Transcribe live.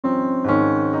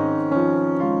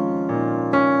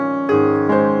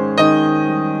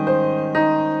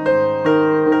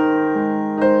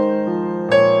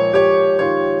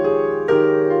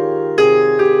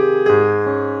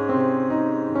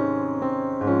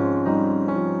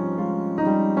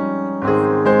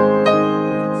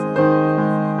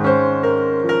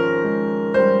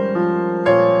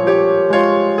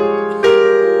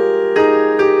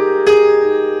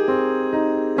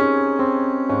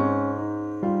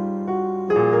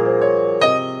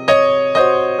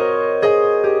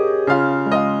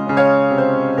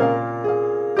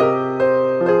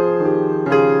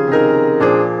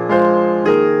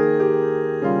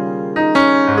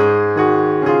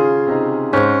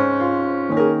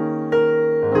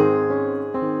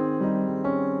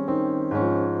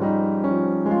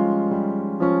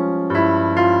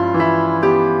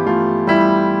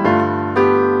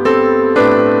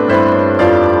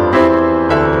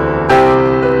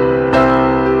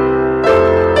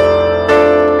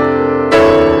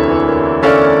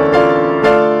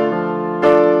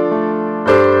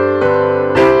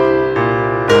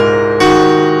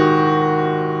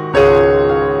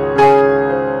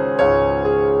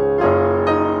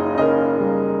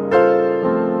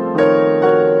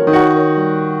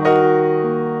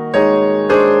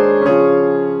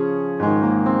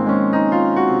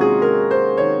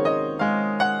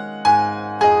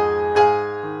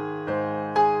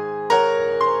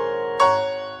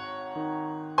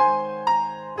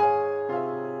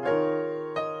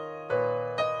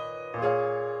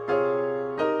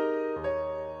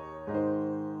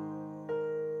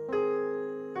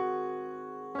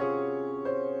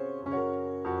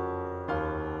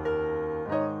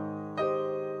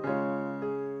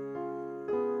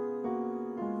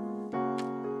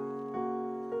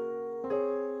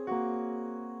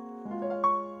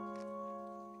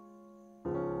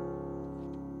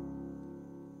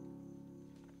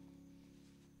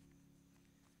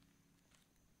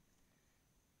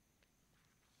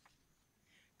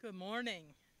Good morning.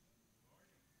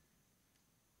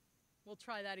 We'll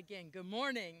try that again. Good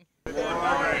morning.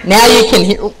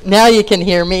 Now you can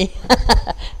hear me.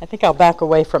 I think I'll back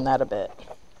away from that a bit.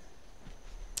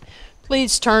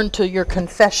 Please turn to your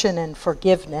confession and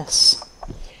forgiveness.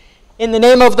 In the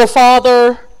name of the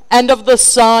Father, and of the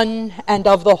Son, and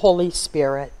of the Holy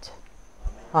Spirit.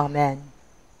 Amen.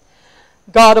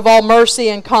 God of all mercy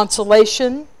and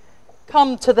consolation,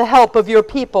 come to the help of your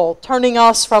people, turning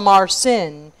us from our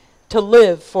sin to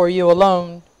live for you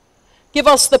alone. Give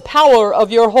us the power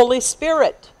of your Holy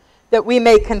Spirit, that we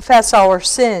may confess our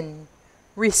sin,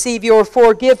 receive your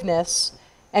forgiveness,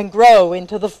 and grow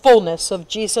into the fullness of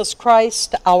Jesus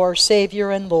Christ, our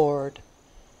Savior and Lord.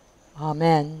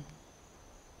 Amen.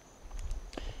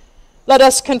 Let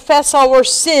us confess our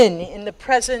sin in the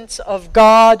presence of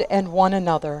God and one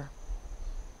another.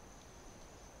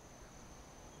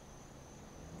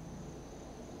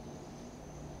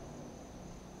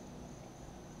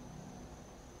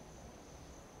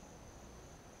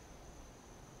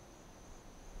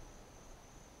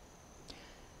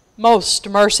 Most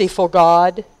merciful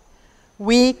God,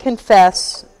 we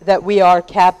confess that we are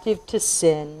captive to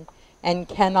sin and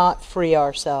cannot free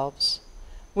ourselves.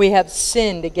 We have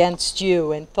sinned against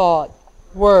you in thought,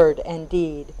 word, and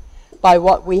deed, by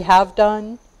what we have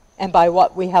done and by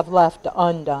what we have left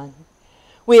undone.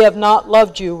 We have not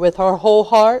loved you with our whole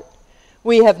heart.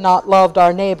 We have not loved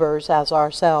our neighbors as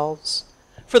ourselves.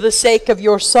 For the sake of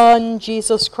your Son,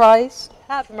 Jesus Christ,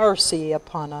 have mercy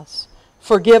upon us.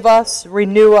 Forgive us,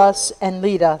 renew us, and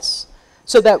lead us,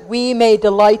 so that we may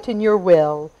delight in your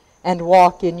will and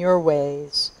walk in your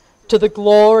ways, to the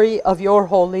glory of your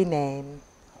holy name.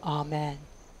 Amen.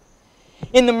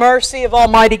 In the mercy of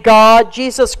Almighty God,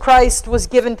 Jesus Christ was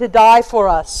given to die for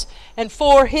us, and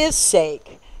for his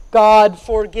sake, God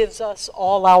forgives us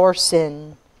all our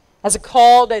sin. As a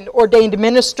called and ordained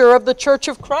minister of the Church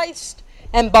of Christ,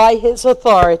 and by his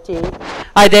authority,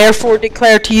 I therefore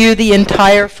declare to you the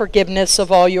entire forgiveness of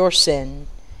all your sin.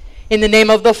 In the name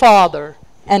of the Father,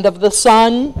 and of the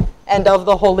Son, and of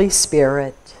the Holy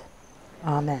Spirit.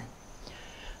 Amen.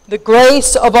 The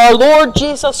grace of our Lord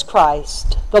Jesus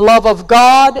Christ, the love of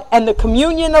God, and the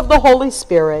communion of the Holy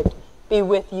Spirit be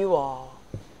with you all.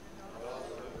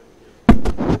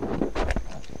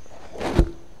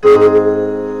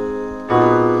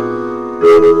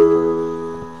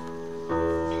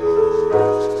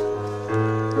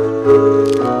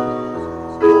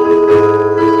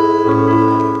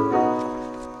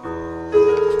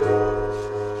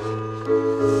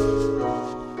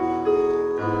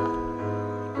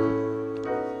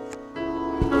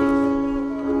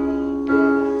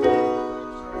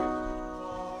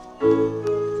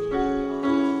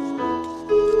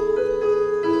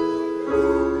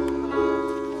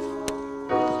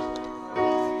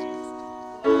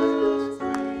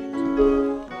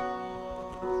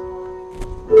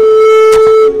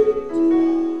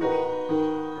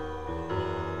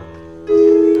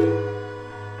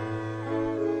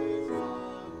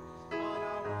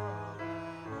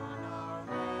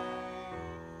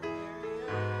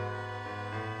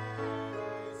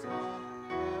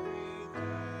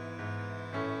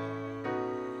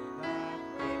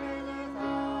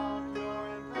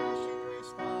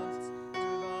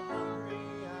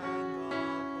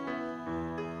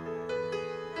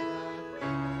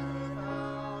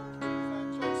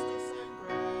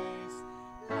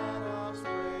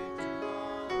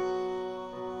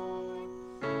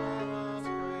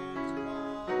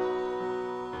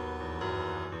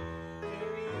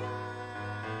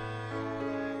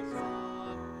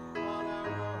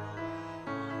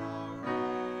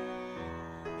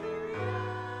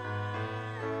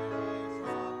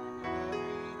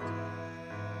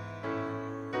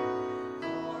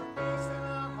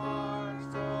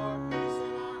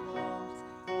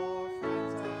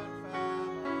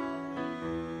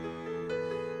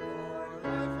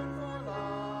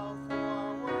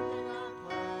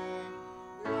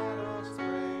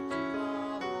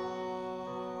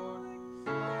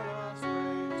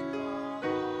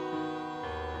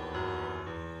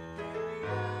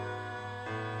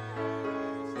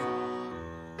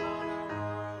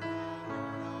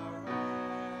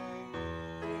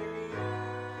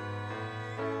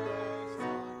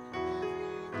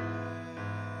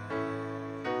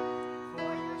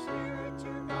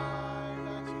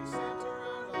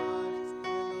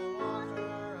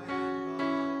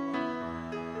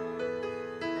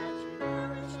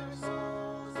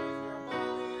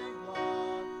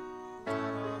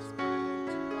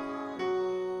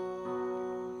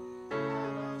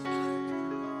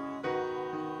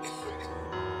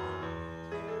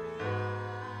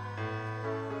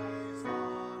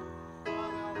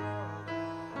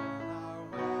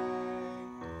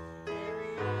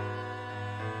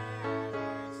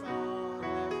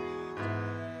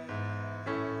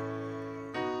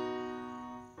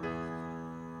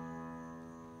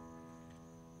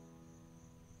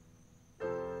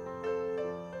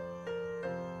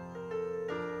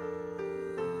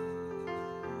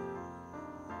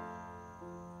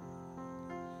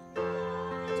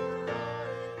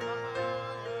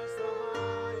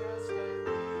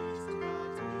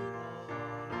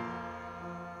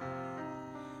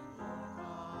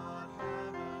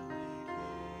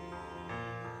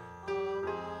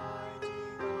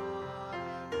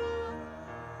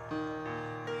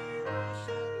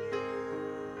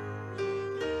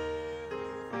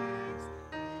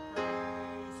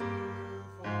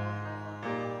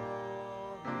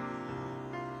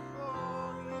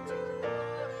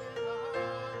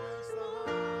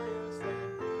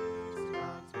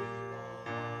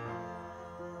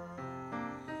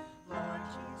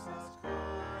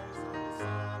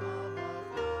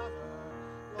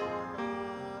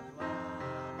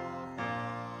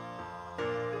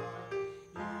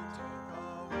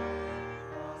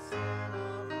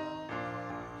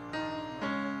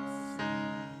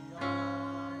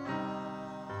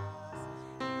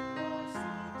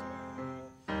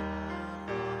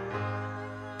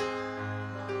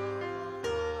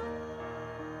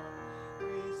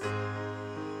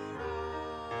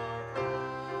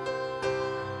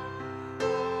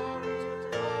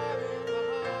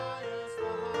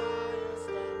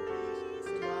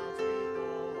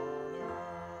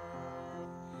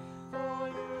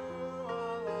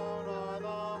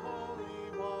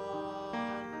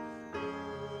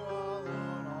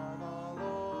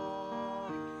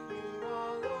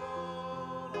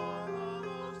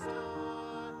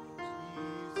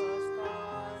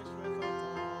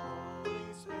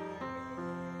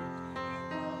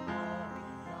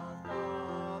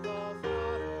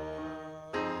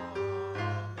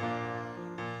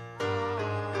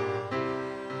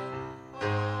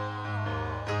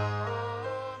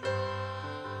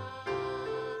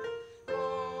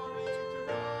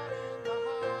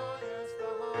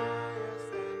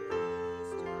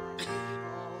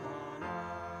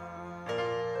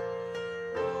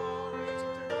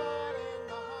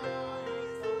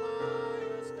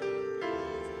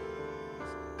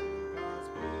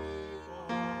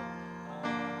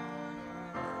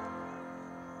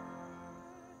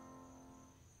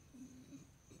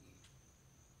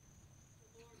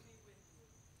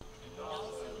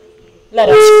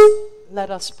 Let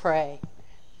us pray.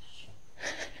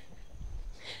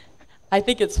 I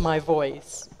think it's my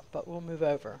voice, but we'll move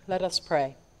over. Let us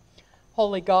pray.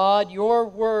 Holy God, your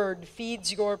word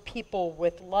feeds your people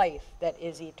with life that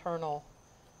is eternal.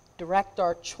 Direct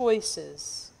our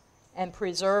choices and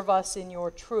preserve us in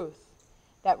your truth,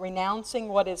 that renouncing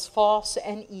what is false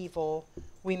and evil,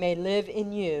 we may live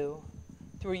in you.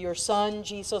 Through your Son,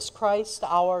 Jesus Christ,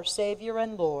 our Savior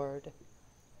and Lord.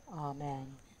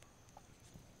 Amen.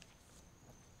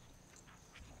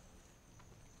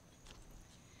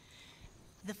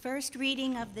 The first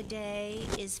reading of the day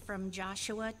is from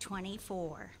Joshua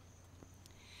 24.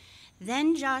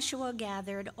 Then Joshua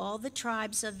gathered all the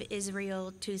tribes of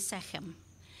Israel to Shechem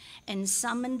and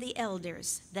summoned the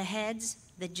elders, the heads,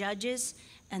 the judges,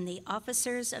 and the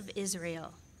officers of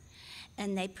Israel.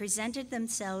 And they presented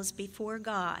themselves before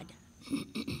God.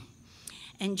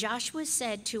 And Joshua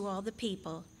said to all the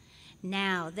people,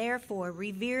 "Now, therefore,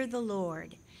 revere the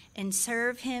Lord and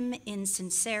serve him in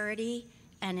sincerity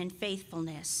and in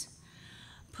faithfulness.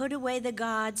 Put away the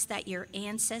gods that your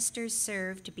ancestors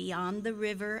served beyond the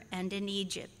river and in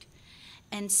Egypt,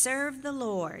 and serve the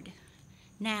Lord.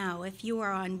 Now, if you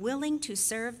are unwilling to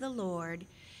serve the Lord,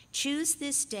 choose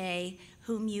this day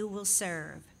whom you will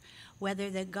serve, whether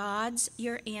the gods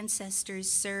your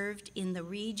ancestors served in the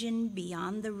region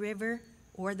beyond the river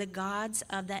or the gods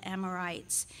of the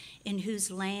Amorites, in whose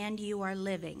land you are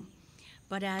living.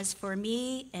 But as for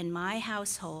me and my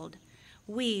household,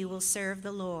 we will serve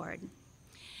the Lord."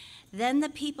 Then the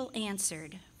people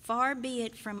answered, "Far be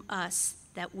it from us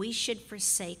that we should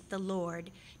forsake the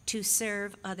Lord to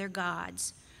serve other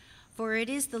gods. For it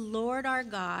is the Lord our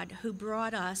God who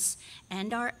brought us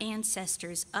and our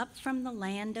ancestors up from the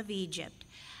land of Egypt,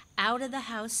 out of the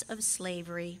house of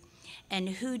slavery, and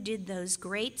who did those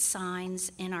great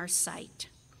signs in our sight.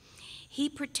 He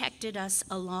protected us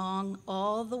along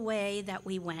all the way that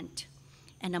we went,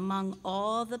 and among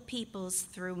all the peoples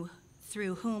through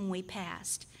whom we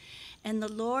passed. And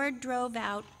the Lord drove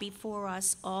out before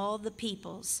us all the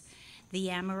peoples, the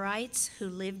Amorites who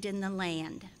lived in the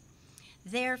land.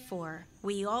 Therefore,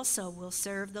 we also will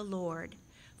serve the Lord,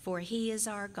 for he is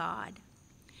our God."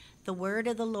 The word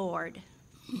of the Lord.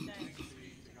 Thanks be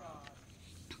to God.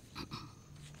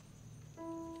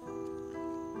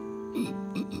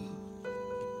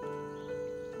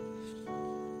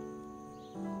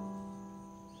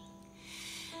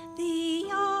 The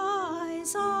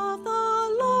eyes of the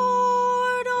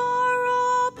Lord are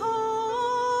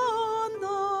upon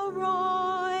the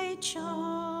righteous.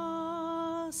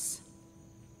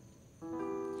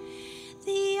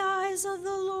 The eyes of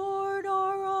the Lord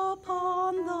are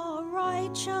upon the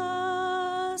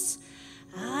righteous,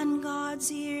 and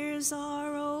God's ears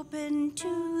are open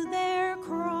to their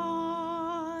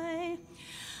cry.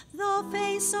 The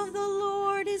face of the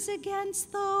Lord is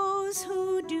against those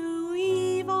who do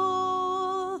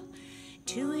evil,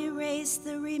 to erase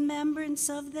the remembrance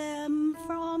of them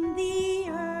from the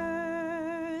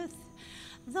earth.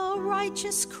 The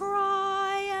righteous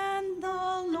cry, and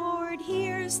the Lord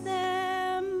hears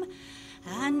them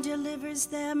and delivers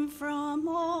them from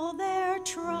all their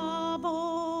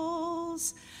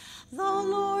troubles. The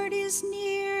Lord is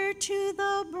near to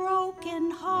the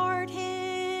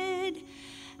brokenhearted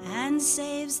and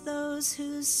saves those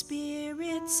whose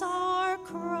spirits are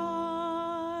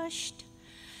crushed.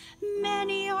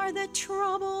 Many are the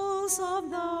troubles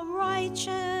of the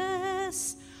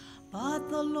righteous, but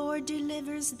the Lord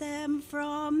delivers them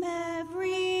from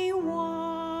every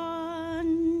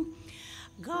one.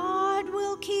 God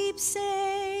will keep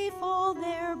safe all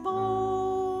their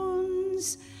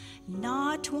bones.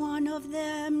 Not one of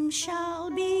them shall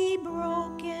be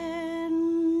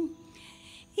broken.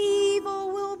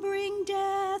 Evil will bring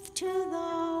death to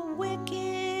the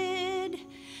wicked,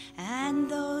 and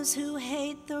those who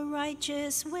hate the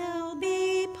righteous will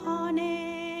be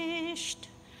punished.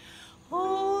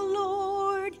 O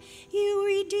Lord, you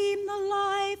redeem the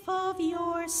life of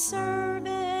your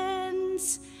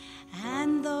servants,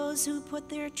 and those who put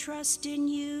their trust in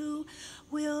you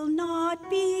will not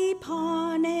be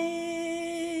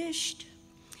punished.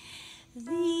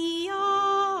 The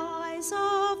eyes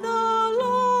of the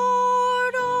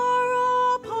Lord are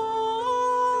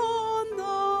upon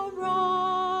the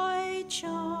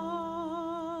righteous.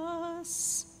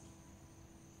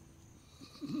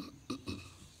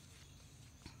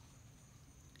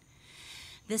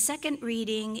 The second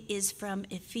reading is from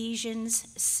Ephesians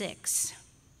 6.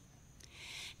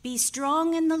 Be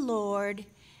strong in the Lord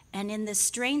and in the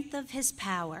strength of his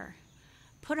power.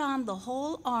 Put on the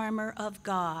whole armor of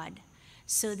God,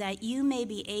 so that you may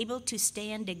be able to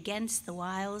stand against the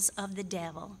wiles of the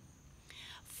devil.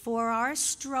 For our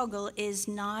struggle is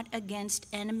not against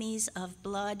enemies of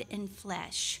blood and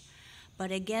flesh,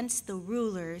 but against the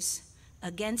rulers,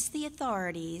 against the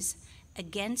authorities,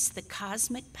 against the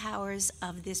cosmic powers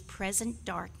of this present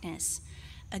darkness,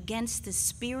 against the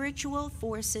spiritual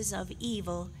forces of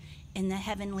evil in the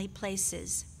heavenly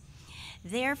places.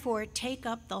 Therefore, take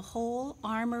up the whole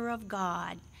armor of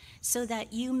God, so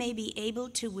that you may be able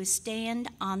to withstand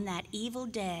on that evil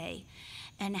day,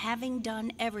 and having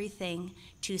done everything,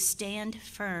 to stand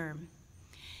firm.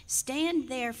 Stand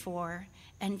therefore,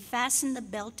 and fasten the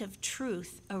belt of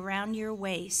truth around your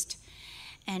waist,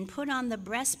 and put on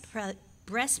the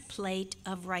breastplate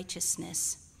of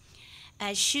righteousness.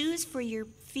 As shoes for your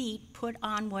feet, put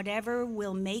on whatever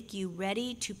will make you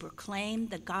ready to proclaim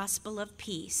the gospel of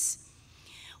peace.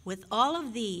 With all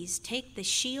of these, take the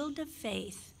shield of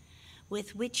faith,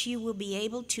 with which you will be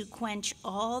able to quench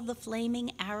all the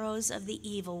flaming arrows of the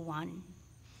evil one.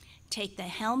 Take the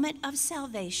helmet of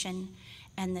salvation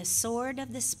and the sword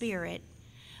of the Spirit,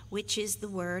 which is the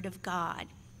word of God.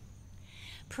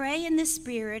 Pray in the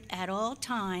Spirit at all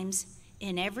times,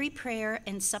 in every prayer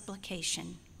and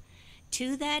supplication.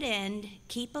 To that end,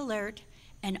 keep alert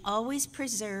and always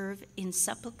preserve in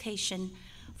supplication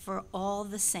for all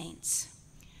the saints.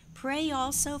 Pray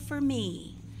also for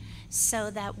me, so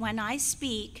that when I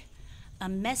speak, a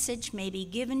message may be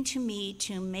given to me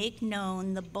to make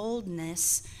known the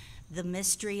boldness, the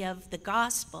mystery of the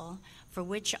gospel, for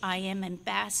which I am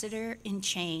ambassador in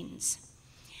chains.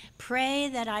 Pray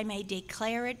that I may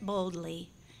declare it boldly,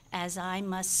 as I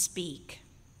must speak.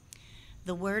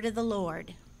 The word of the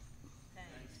Lord.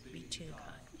 Thanks be to God.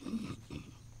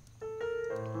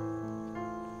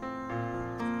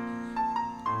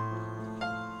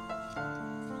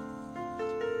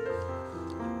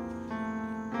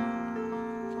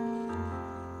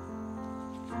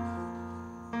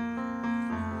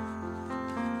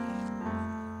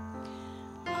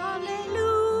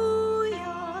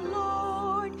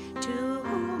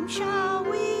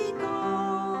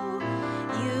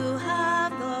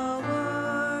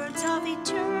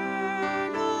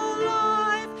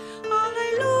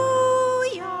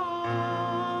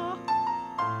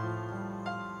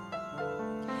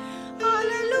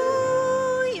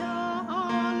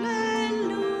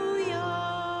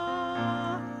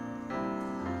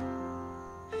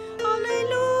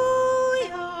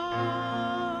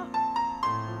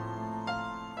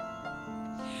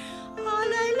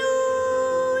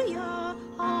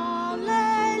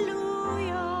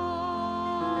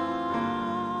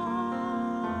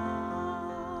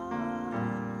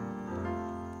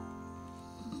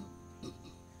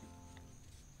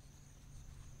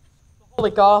 The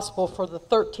Holy Gospel for the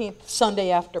 13th Sunday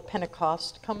after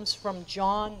Pentecost comes from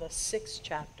John, the 6th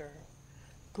chapter.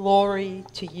 Glory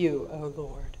to you, O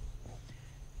Lord.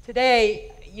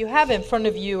 Today, you have in front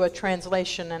of you a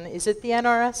translation, and is it the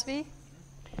NRSV?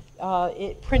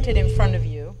 It printed in front of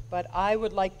you, but I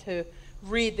would like to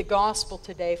read the Gospel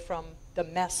today from the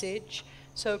Message.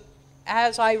 So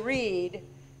as I read,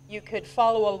 you could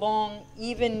follow along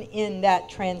even in that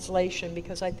translation,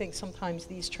 because I think sometimes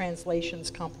these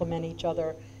translations complement each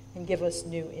other and give us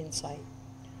new insight.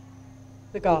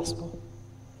 The Gospel.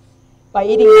 By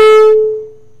eating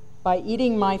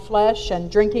my flesh and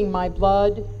drinking my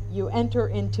blood, you enter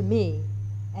into me,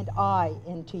 and I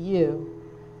into you.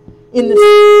 In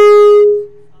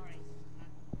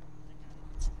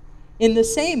the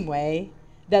same way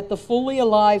that the fully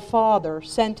alive Father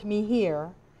sent me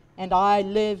here, and I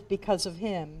live because of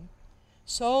him,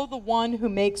 so the one who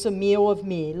makes a meal of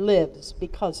me lives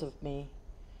because of me.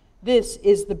 This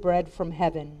is the bread from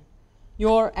heaven.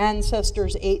 Your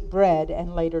ancestors ate bread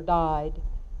and later died.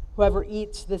 Whoever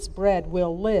eats this bread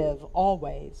will live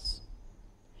always.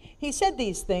 He said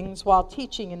these things while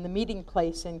teaching in the meeting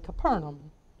place in Capernaum.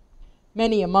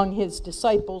 Many among his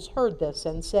disciples heard this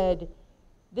and said,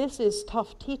 "This is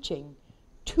tough teaching,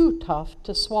 too tough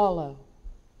to swallow."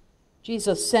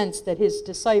 Jesus sensed that his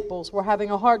disciples were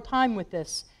having a hard time with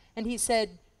this, and he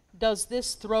said, "Does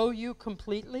this throw you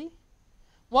completely?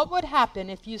 What would happen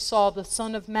if you saw the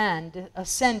Son of Man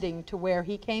ascending to where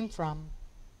he came from?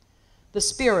 The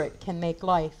Spirit can make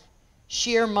life.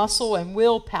 Sheer muscle and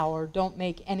willpower don't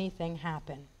make anything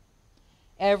happen.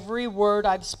 Every word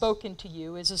I've spoken to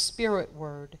you is a spirit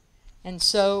word, and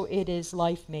so it is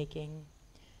life-making.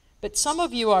 But some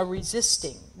of you are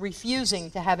resisting,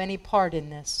 refusing to have any part in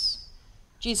this."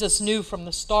 Jesus knew from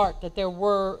the start that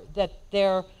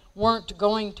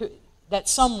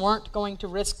some weren't going to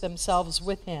risk themselves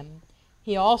with him.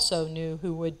 He also knew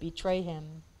who would betray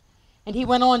him. And he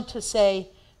went on to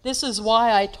say, "This is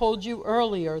why I told you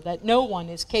earlier that no one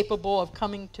is capable of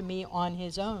coming to me on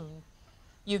his own.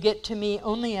 You get to me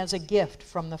only as a gift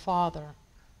from the Father.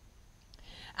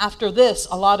 After this,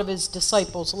 a lot of his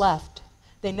disciples left.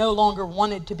 They no longer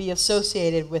wanted to be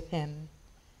associated with him.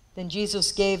 Then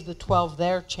Jesus gave the 12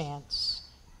 their chance.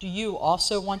 Do you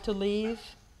also want to leave?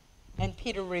 And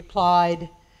Peter replied,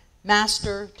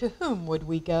 Master, to whom would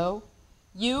we go?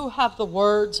 You have the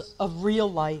words of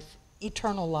real life,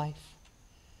 eternal life.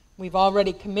 We've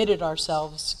already committed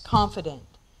ourselves, confident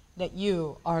that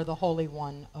you are the Holy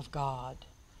One of God.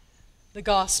 The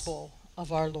gospel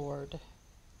of our Lord.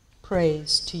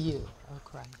 Praise to you, O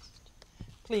Christ.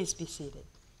 Please be seated.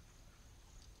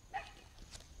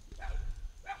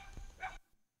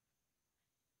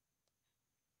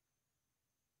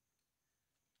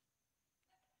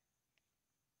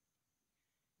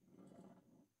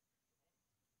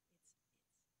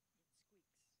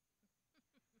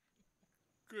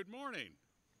 Good morning.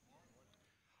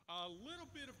 A little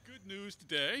bit of good news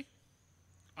today.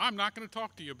 I'm not going to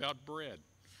talk to you about bread.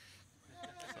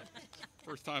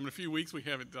 First time in a few weeks we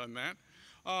haven't done that.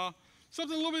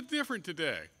 Something a little bit different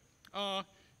today.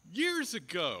 Years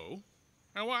ago,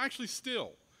 and well, actually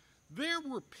still, there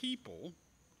were people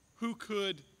who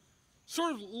could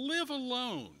sort of live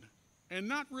alone and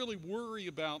not really worry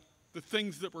about the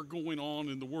things that were going on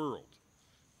in the world.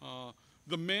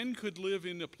 The men could live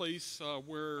in a place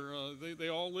where they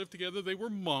all lived together. They were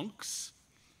monks.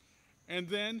 And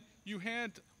then you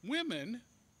had women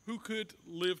who could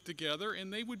live together,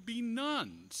 and they would be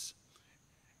nuns.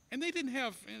 And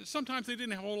sometimes they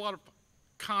didn't have a whole lot of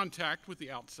contact with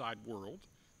the outside world.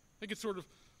 They could sort of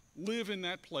live in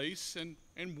that place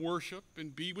and worship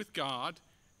and be with God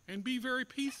and be very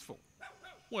peaceful.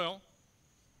 Well,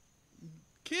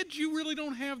 kids, you really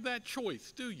don't have that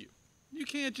choice, do you? You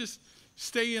can't just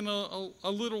stay in a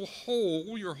little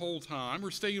hole your whole time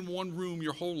or stay in one room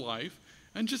your whole life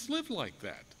and just live like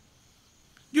that.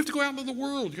 You have to go out into the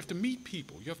world. You have to meet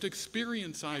people. You have to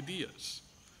experience ideas.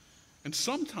 And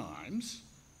sometimes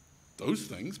those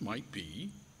things might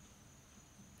be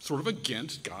sort of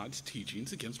against God's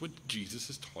teachings, against what Jesus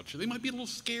has taught you. They might be a little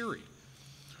scary.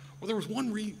 Well, there was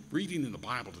one reading in the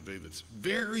Bible today that's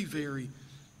very, very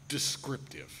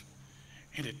descriptive.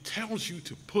 And it tells you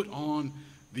to put on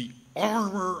the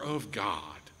armor of God.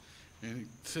 And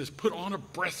it says, put on a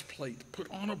breastplate,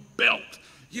 put on a belt.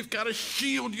 You've got a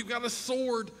shield, you've got a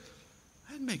sword.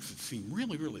 That makes it seem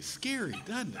really, really scary,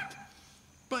 doesn't it?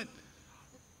 But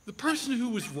the person who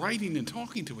was writing and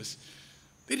talking to us,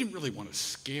 they didn't really want to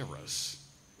scare us.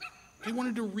 They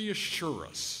wanted to reassure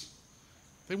us.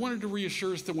 They wanted to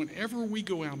reassure us that whenever we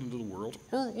go out into the world,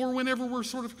 or whenever we're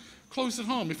sort of close at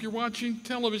home, if you're watching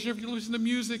television, if you're listening to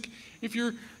music, if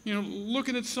you're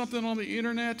looking at something on the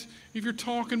internet, if you're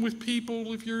talking with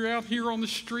people, if you're out here on the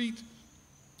street,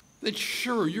 that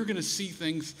sure, you're going to see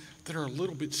things that are a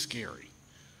little bit scary.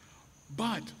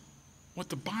 But what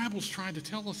the Bible's trying to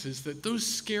tell us is that those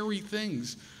scary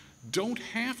things don't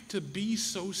have to be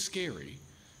so scary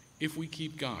if we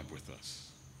keep God with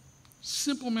us.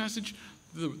 Simple message.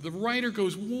 The writer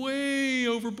goes way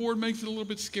overboard, makes it a little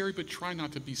bit scary, but try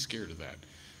not to be scared of that.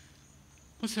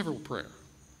 Let's have a prayer.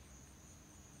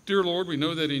 Dear Lord, we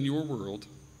know that in your world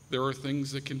there are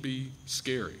things that can be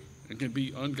scary and can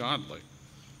be ungodly.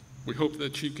 We hope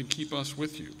that you can keep us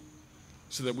with you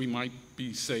so that we might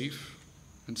be safe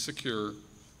and secure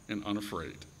and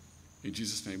unafraid. In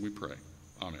Jesus' name we pray.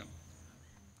 Amen.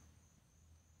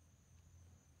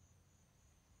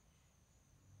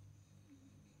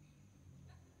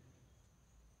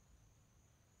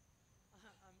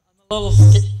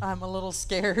 I'm a little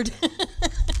scared.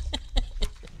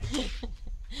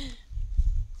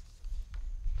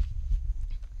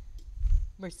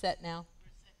 We're set now.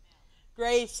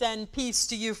 Grace and peace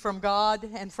to you from God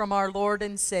and from our Lord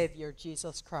and Savior,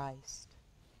 Jesus Christ.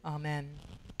 Amen.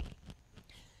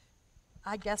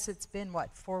 I guess it's been,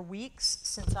 4 weeks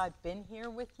since I've been here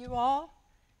with you all?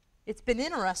 It's been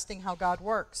interesting how God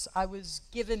works. I was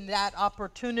given that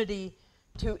opportunity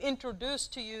to introduce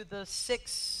to you the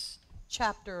 6th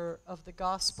chapter of the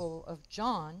Gospel of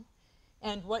John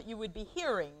and what you would be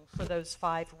hearing for those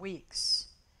 5 weeks.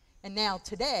 And now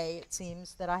today, it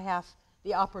seems that I have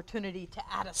the opportunity to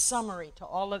add a summary to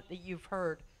all of that you've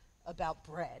heard about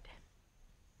bread.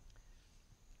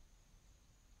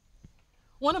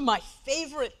 One of my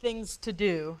favorite things to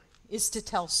do is to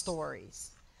tell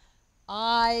stories.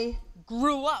 I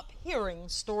grew up hearing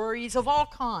stories of all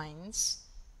kinds,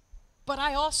 but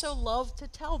I also love to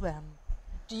tell them.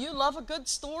 Do you love a good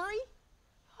story?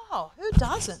 Oh, who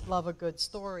doesn't love a good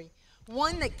story?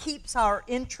 One that keeps our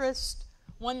interest,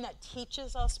 one that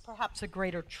teaches us perhaps a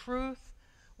greater truth,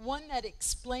 one that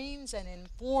explains and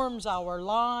informs our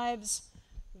lives,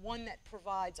 one that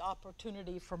provides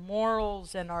opportunity for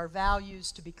morals and our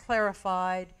values to be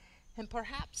clarified, and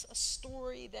perhaps a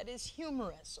story that is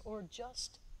humorous or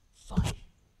just fun.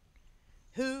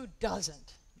 Who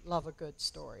doesn't love a good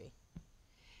story?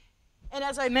 And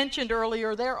as I mentioned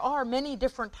earlier, there are many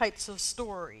different types of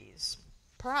stories.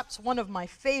 Perhaps one of my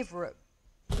favorite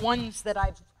ones that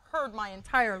I've heard my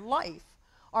entire life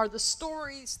are the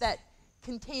stories that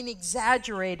contain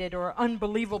exaggerated or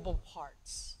unbelievable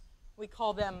parts. We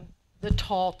call them the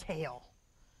tall tale.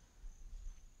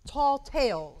 Tall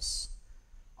tales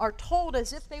are told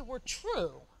as if they were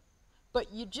true,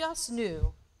 but you just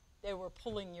knew they were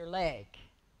pulling your leg.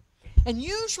 And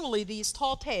usually these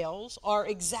tall tales are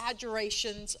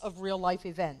exaggerations of real-life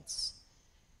events.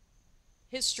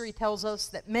 History tells us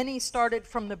that many started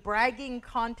from the bragging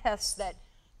contests that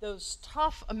those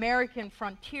tough American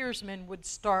frontiersmen would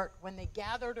start when they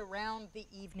gathered around the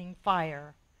evening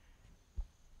fire.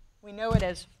 We know it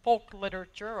as folk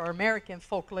literature or American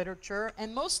folk literature,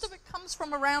 and most of it comes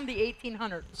from around the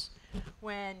 1800s,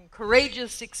 when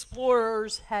courageous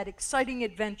explorers had exciting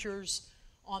adventures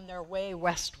on their way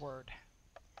westward.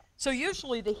 So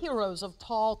usually the heroes of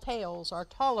tall tales are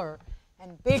taller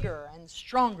and bigger and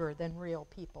stronger than real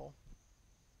people.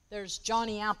 There's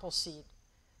Johnny Appleseed,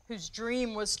 whose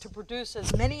dream was to produce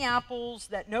as many apples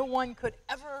that no one could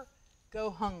ever go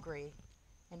hungry.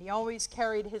 And he always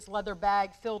carried his leather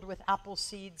bag filled with apple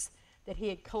seeds that he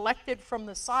had collected from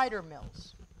the cider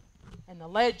mills. And the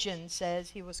legend says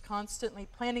he was constantly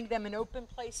planting them in open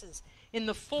places, in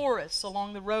the forests,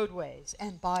 along the roadways,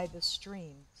 and by the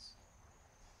streams.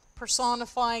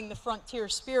 Personifying the frontier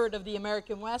spirit of the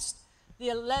American West,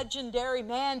 the legendary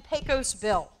man Pecos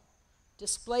Bill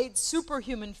displayed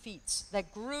superhuman feats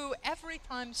that grew every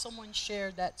time someone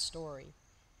shared that story.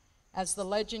 As the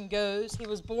legend goes, he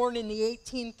was born in the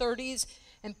 1830s,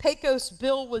 and Pecos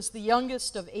Bill was the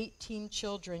youngest of 18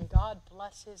 children. God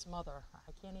bless his mother.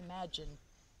 I can't imagine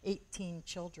 18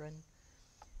 children.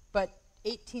 But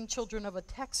 18 children of a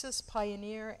Texas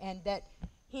pioneer, and that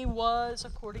he was,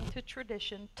 according to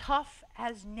tradition, tough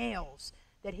as nails,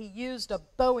 that he used a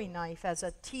Bowie knife as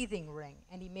a teething ring,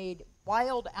 and he made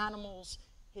wild animals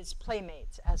his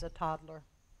playmates as a toddler.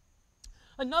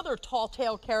 Another tall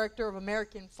tale character of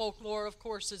American folklore, of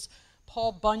course, is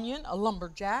Paul Bunyan, a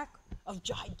lumberjack of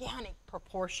gigantic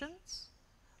proportions,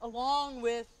 along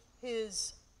with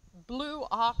his blue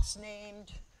ox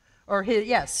named,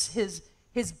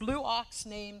 his blue ox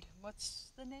named,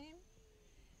 what's the name?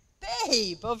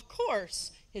 Babe, of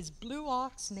course, his blue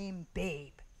ox named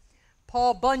Babe.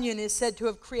 Paul Bunyan is said to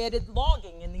have created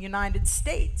logging in the United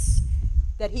States,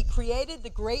 that he created the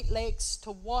Great Lakes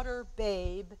to water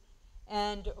Babe,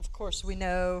 and of course we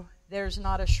know there's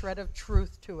not a shred of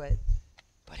truth to it,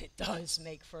 but it does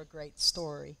make for a great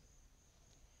story.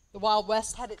 The Wild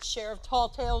West had its share of tall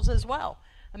tales as well.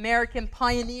 American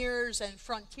pioneers and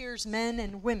frontiersmen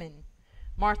and women.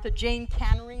 Martha Jane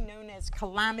Cannery, known as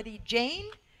Calamity Jane,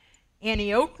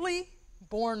 Annie Oakley,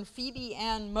 born Phoebe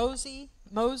Ann Mosey,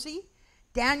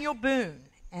 Daniel Boone,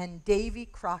 and Davy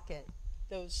Crockett,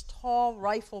 those tall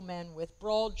riflemen with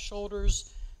broad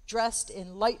shoulders, dressed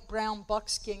in light brown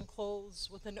buckskin clothes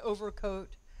with an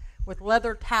overcoat, with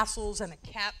leather tassels and a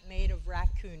cap made of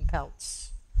raccoon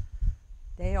pelts.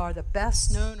 They are the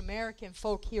best known American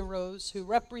folk heroes who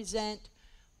represent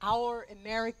our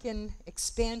American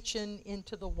expansion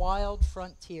into the wild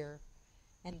frontier.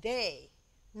 And they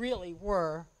really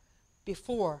were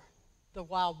before the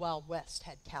Wild Wild West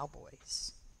had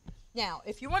cowboys. Now,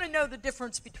 if you want to know the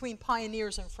difference between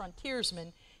pioneers and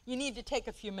frontiersmen, you need to take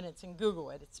a few minutes and Google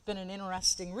it. It's been an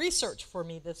interesting research for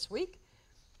me this week,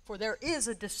 for there is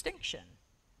a distinction,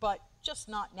 but just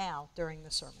not now during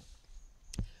the sermon.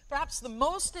 Perhaps the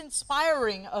most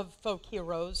inspiring of folk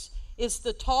heroes is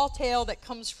the tall tale that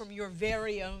comes from your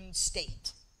very own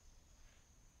state.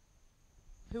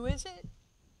 Who is it?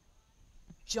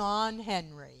 John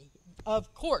Henry.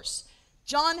 Of course,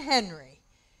 John Henry.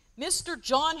 Mr.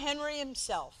 John Henry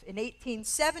himself. In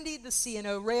 1870, the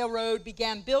C&O Railroad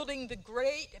began building the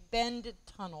Great Bend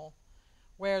Tunnel,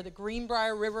 where the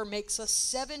Greenbrier River makes a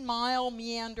 7-mile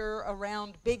meander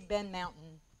around Big Bend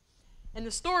Mountain. And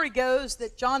the story goes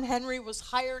that John Henry was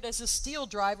hired as a steel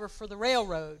driver for the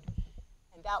railroad,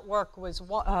 and that work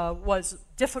was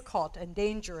difficult and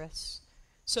dangerous.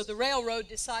 So the railroad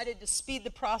decided to speed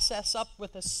the process up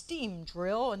with a steam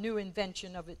drill, a new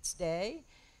invention of its day.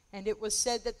 And it was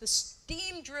said that the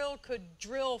steam drill could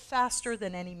drill faster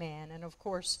than any man. And of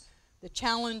course, the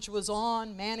challenge was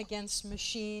on, man against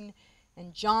machine,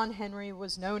 and John Henry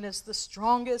was known as the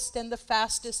strongest and the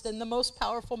fastest and the most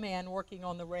powerful man working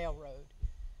on the railroad.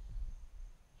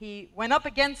 He went up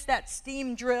against that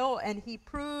steam drill, and he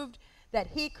proved that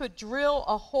he could drill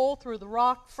a hole through the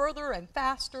rock further and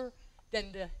faster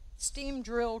than the steam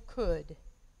drill could.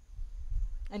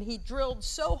 And he drilled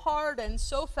so hard and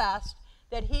so fast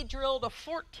that he drilled a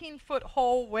 14-foot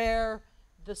hole where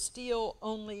the steel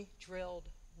only drilled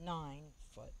 9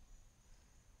 foot.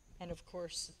 And of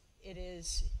course, it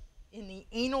is in the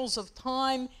annals of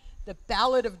time, the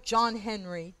Ballad of John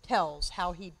Henry tells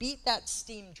how he beat that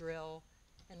steam drill,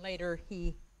 and later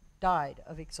he died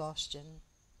of exhaustion.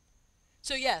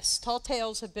 So yes, tall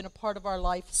tales have been a part of our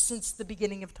life since the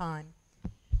beginning of time.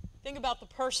 Think about the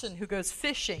person who goes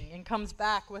fishing and comes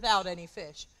back without any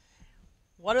fish.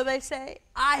 What do they say?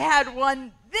 I had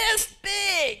one this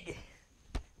big,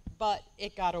 but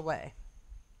it got away.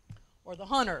 Or the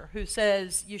hunter who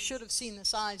says, you should have seen the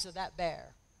size of that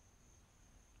bear.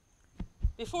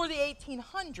 Before the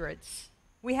 1800s,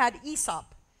 we had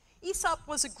Aesop. Aesop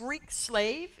was a Greek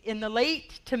slave in the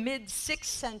late to mid 6th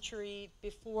century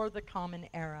before the Common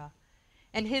Era.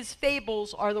 And his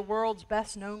fables are the world's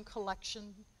best known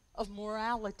collection of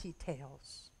morality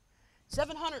tales.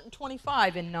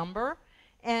 725 in number,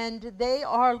 and they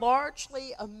are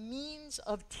largely a means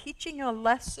of teaching a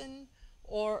lesson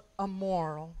or a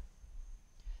moral.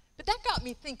 But that got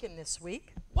me thinking this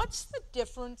week, what's the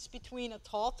difference between a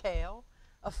tall tale,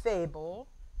 a fable,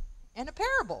 and a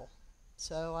parable?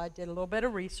 So I did a little bit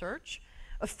of research.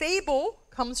 A fable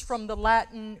comes from the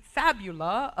Latin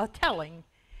fabula, a telling,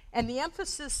 and the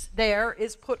emphasis there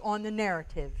is put on the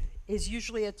narrative. Is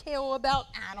usually a tale about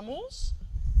animals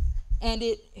and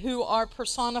who are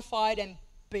personified and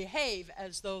behave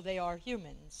as though they are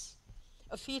humans.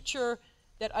 A feature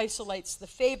that isolates the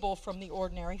fable from the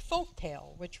ordinary folk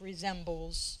tale, which it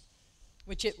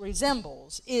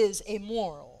resembles, is a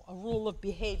moral, a rule of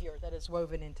behavior that is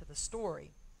woven into the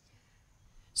story.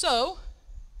 So,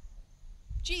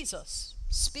 Jesus,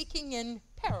 speaking in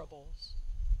parables.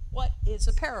 What is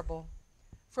a parable?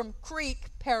 From Greek,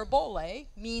 parabole,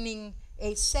 meaning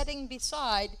a setting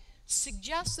beside,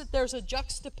 suggests that there's a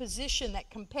juxtaposition that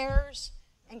compares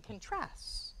and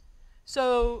contrasts.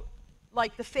 So,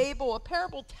 like the fable, a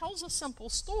parable tells a simple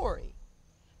story,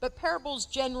 but parables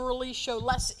generally show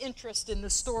less interest in the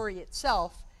story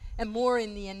itself and more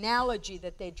in the analogy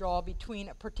that they draw between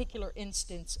a particular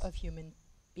instance of human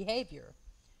behavior.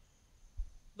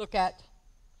 Look at,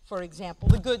 for example,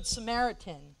 the Good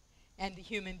Samaritan and the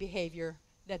human behavior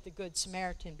that the Good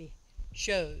Samaritan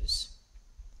shows.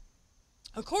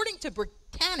 According to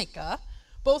Britannica,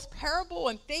 both parable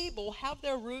and fable have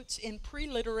their roots in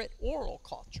pre-literate oral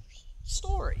cultures,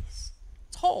 stories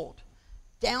told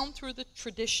down through the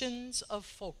traditions of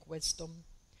folk wisdom.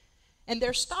 And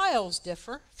their styles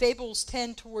differ. Fables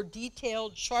tend toward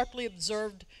detailed, sharply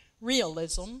observed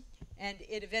realism, and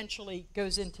it eventually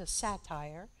goes into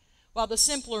satire, while the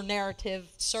simpler narrative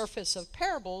surface of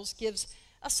parables gives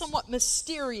a somewhat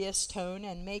mysterious tone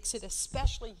and makes it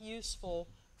especially useful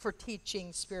for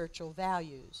teaching spiritual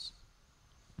values.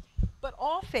 But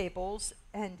all fables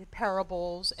and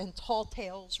parables and tall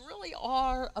tales really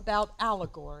are about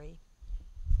allegory.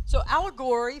 So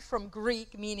allegory, from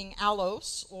Greek meaning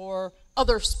allos, or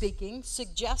other speaking,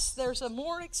 suggests there's a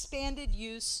more expanded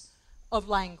use of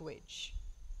language.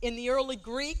 In the early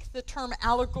Greek, the term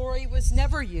allegory was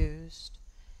never used,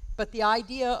 but the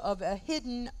idea of a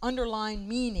hidden underlying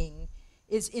meaning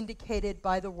is indicated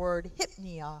by the word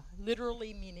hypnia,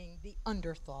 literally meaning the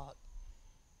underthought.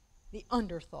 The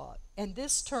underthought. And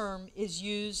this term is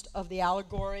used of the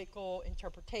allegorical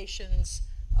interpretations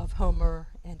of Homer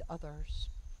and others.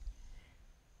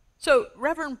 So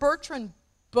Reverend Bertrand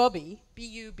Bubby,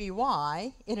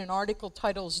 B-U-B-Y, in an article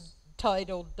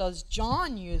titled Does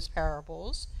John Use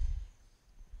Parables?,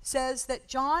 says that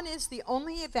John is the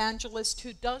only evangelist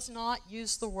who does not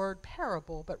use the word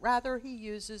parable, but rather he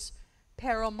uses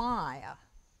paromia.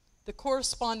 The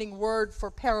corresponding word for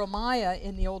paromia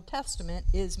in the Old Testament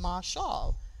is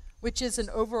mashal, which is an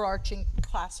overarching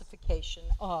classification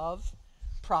of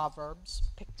proverbs,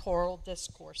 pictorial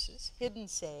discourses, hidden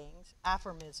sayings,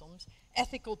 aphorisms,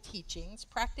 ethical teachings,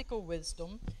 practical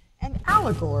wisdom, and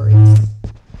allegories.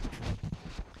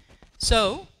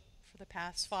 So, for the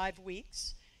past 5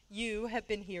 weeks, you have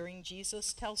been hearing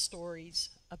Jesus tell stories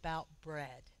about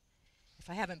bread. If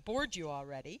I haven't bored you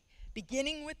already,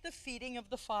 beginning with the feeding of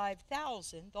the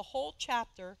 5,000, the whole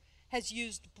chapter has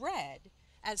used bread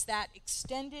as that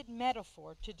extended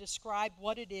metaphor to describe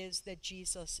what it is that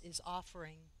Jesus is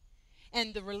offering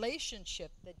and the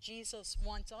relationship that Jesus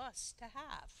wants us to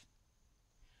have.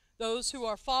 Those who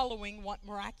are following want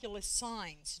miraculous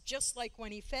signs, just like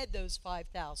when he fed those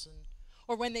 5,000,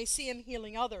 or when they see him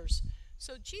healing others.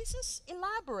 So Jesus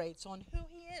elaborates on who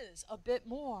he is a bit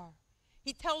more.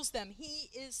 He tells them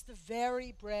he is the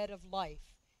very bread of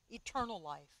life, eternal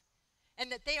life,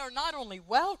 and that they are not only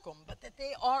welcome, but that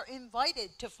they are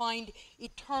invited to find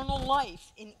eternal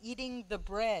life in eating the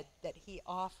bread that he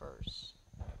offers.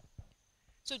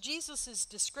 So Jesus'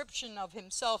 description of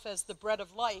himself as the bread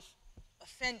of life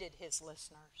offended his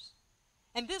listeners.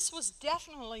 And this was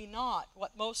definitely not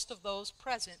what most of those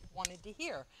present wanted to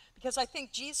hear. Because I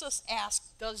think Jesus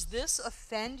asked, "Does this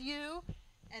offend you?"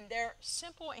 And their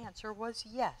simple answer was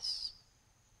yes.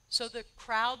 So the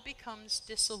crowd becomes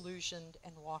disillusioned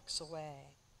and walks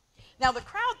away. Now, the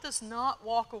crowd does not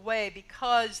walk away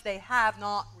because they have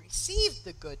not received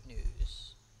the good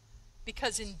news,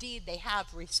 because indeed they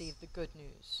have received the good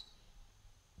news.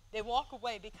 They walk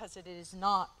away because it is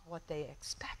not what they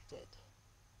expected.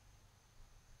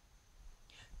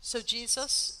 So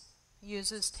Jesus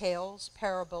uses tales,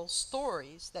 parables,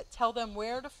 stories that tell them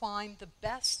where to find the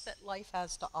best that life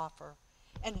has to offer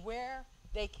and where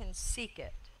they can seek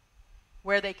it,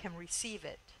 where they can receive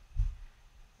it.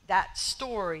 That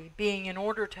story being, in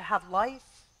order to have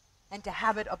life and to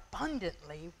have it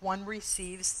abundantly, one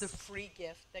receives the free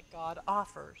gift that God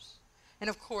offers. And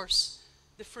of course,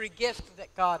 the free gift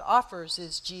that God offers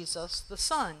is Jesus, the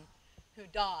Son, who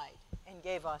died and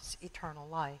gave us eternal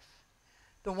life.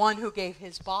 The one who gave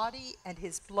his body and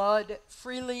his blood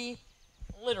freely,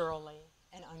 literally,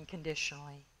 and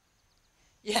unconditionally.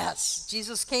 Yes,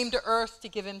 Jesus came to earth to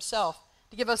give himself,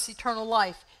 to give us eternal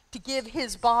life, to give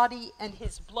his body and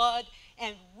his blood,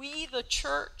 and we, the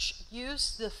church,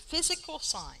 use the physical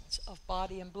signs of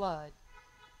body and blood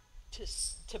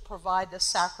to provide the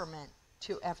sacrament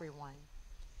to everyone.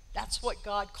 That's what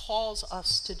God calls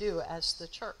us to do as the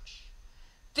church.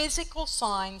 Physical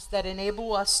signs that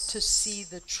enable us to see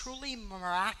the truly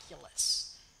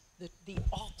miraculous, the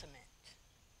ultimate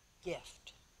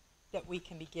gift that we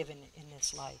can be given in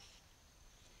this life.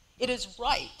 It is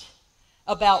right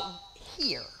about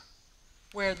here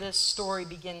where this story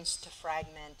begins to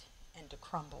fragment and to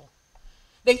crumble.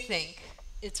 They think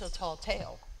it's a tall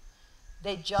tale.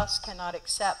 They just cannot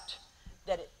accept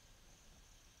that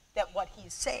what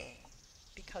he's saying,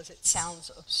 because it sounds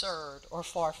absurd or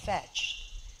far-fetched.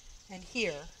 And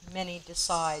here, many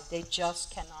decide they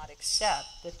just cannot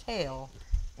accept the tale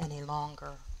any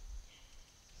longer.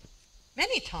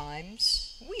 Many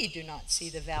times, we do not see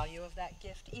the value of that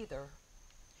gift either.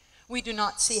 We do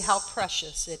not see how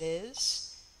precious it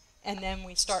is, and then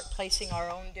we start placing our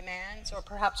own demands or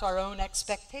perhaps our own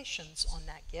expectations on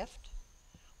that gift.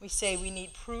 We say we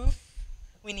need proof,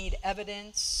 we need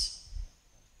evidence,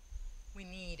 we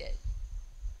need it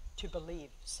to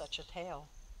believe such a tale.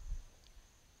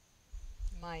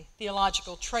 In my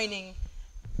theological training,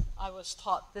 I was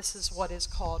taught this is what is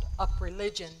called up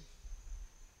religion.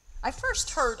 I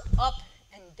first heard up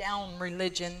and down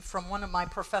religion from one of my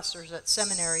professors at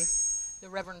seminary, the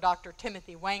Reverend Dr.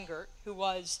 Timothy Wangert, who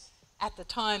was at the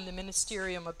time the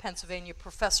Ministerium of Pennsylvania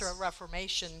Professor of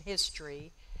Reformation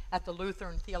History at the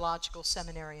Lutheran Theological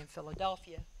Seminary in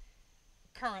Philadelphia.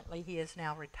 Currently, he is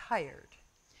now retired.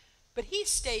 But he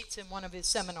states in one of his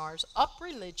seminars, up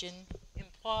religion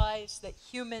implies that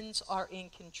humans are in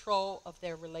control of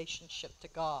their relationship to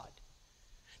God,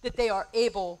 that they are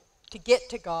able to get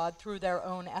to God through their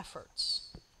own efforts.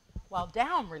 While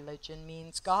down religion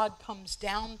means God comes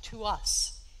down to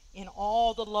us in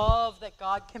all the love that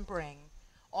God can bring,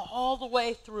 all the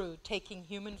way through taking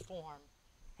human form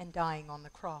and dying on the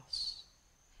cross.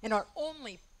 And our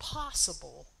only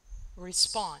possible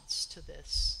response to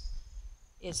this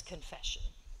is confession.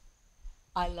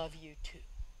 I love you too.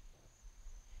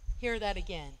 Hear that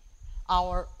again.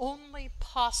 Our only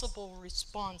possible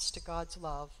response to God's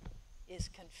love is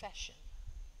confession.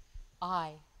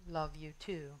 I love you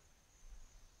too.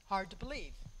 Hard to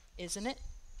believe, isn't it?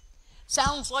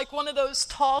 Sounds like one of those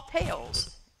tall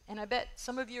tales. And I bet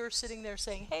some of you are sitting there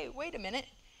saying, hey, wait a minute.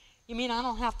 You mean I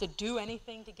don't have to do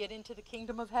anything to get into the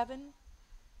kingdom of heaven?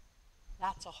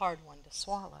 That's a hard one to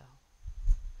swallow.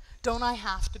 Don't I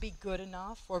have to be good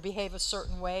enough or behave a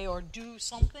certain way or do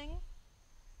something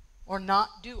or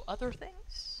not do other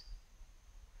things?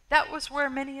 That was where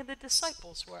many of the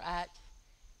disciples were at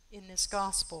in this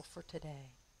gospel for today.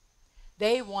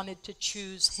 They wanted to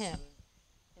choose him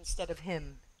instead of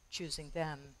him choosing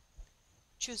them,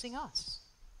 choosing us.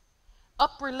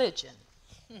 Up religion.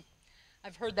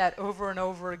 I've heard that over and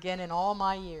over again in all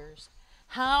my years.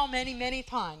 How many, many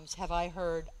times have I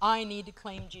heard, I need to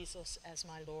claim Jesus as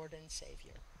my Lord and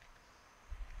Savior?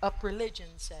 Up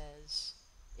religion says,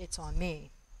 it's on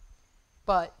me.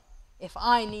 But if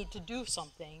I need to do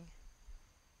something,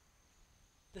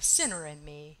 the sinner in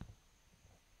me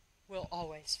will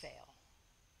always fail.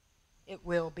 It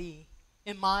will be,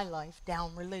 in my life,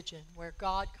 down religion, where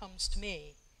God comes to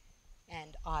me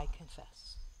and I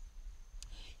confess.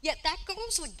 Yet that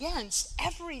goes against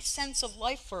every sense of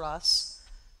life for us,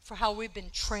 for how we've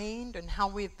been trained and how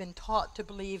we've been taught to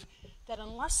believe that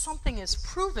unless something is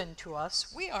proven to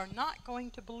us, we are not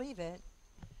going to believe it.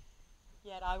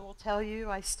 Yet I will tell you,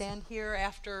 I stand here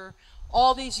after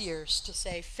all these years to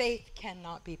say faith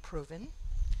cannot be proven.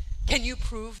 Can you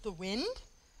prove the wind?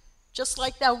 Just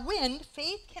like that wind,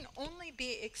 faith can only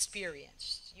be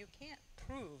experienced. You can't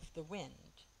prove the wind.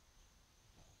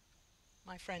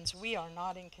 My friends, we are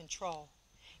not in control.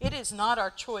 It is not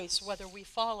our choice whether we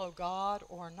follow God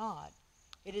or not.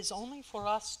 It is only for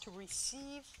us to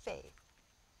receive faith,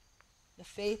 the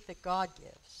faith that God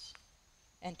gives,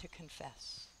 and to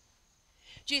confess.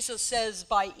 Jesus says,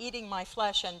 by eating my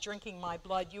flesh and drinking my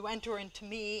blood, you enter into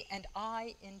me and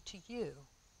I into you.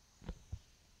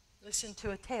 Listen to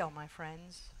a tale, my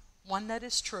friends, one that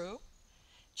is true.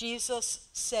 Jesus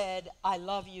said, I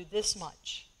love you this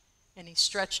much, and he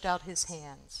stretched out his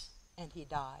hands and he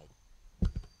died.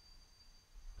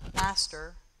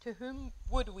 Master, to whom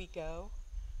would we go?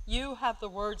 You have the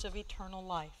words of eternal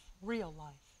life, real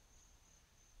life.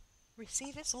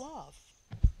 Receive his love.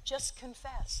 Just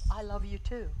confess, I love you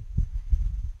too.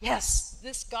 Yes,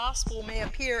 this gospel may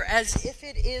appear as if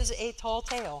it is a tall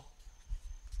tale,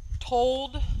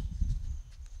 told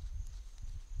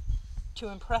to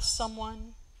impress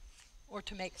someone or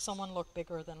to make someone look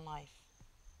bigger than life.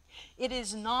 It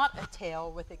is not a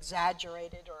tale with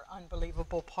exaggerated or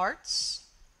unbelievable parts,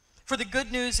 for the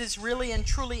good news is really and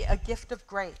truly a gift of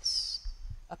grace,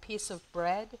 a piece of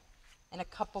bread and a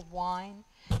cup of wine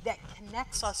that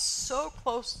connects us so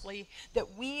closely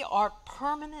that we are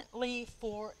permanently,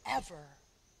 forever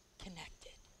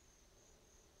connected.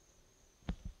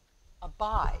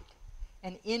 Abide,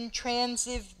 an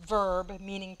intransitive verb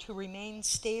meaning to remain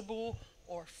stable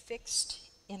or fixed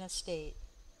in a state.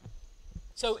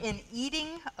 So in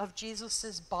eating of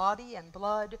Jesus' body and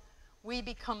blood, we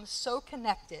become so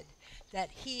connected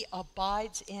that he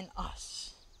abides in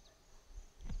us.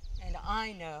 And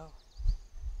I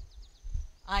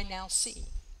now see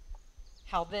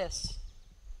how this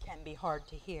can be hard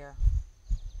to hear.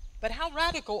 But how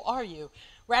radical are you?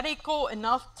 Radical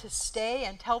enough to stay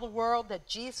and tell the world that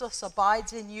Jesus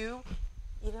abides in you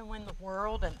even when the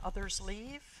world and others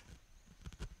leave?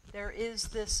 There is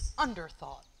this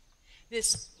underthought,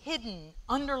 this hidden,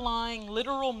 underlying,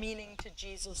 literal meaning to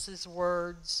Jesus'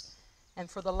 words. And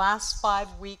for the last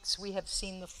 5 weeks, we have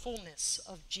seen the fullness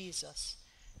of Jesus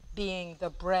being the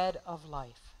bread of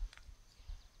life.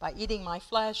 By eating my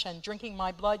flesh and drinking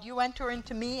my blood, you enter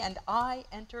into me and I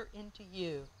enter into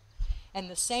you. And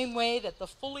the same way that the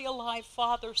fully alive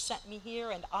Father sent me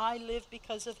here and I live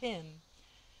because of him,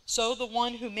 so the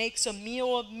one who makes a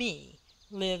meal of me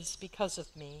lives because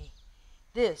of me.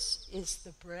 This is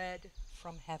the bread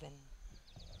from heaven.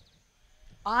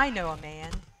 I know a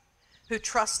man who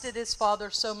trusted his Father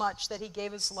so much that he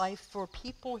gave his life for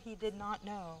people he did not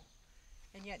know,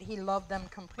 and yet he loved them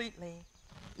completely,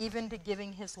 even to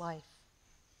giving his life.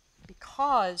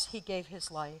 Because he gave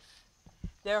his life,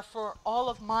 therefore all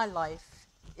of my life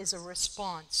is a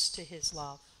response to his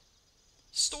love.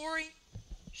 Story?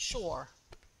 Sure.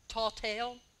 Tall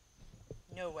tale?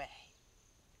 No way.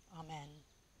 Amen.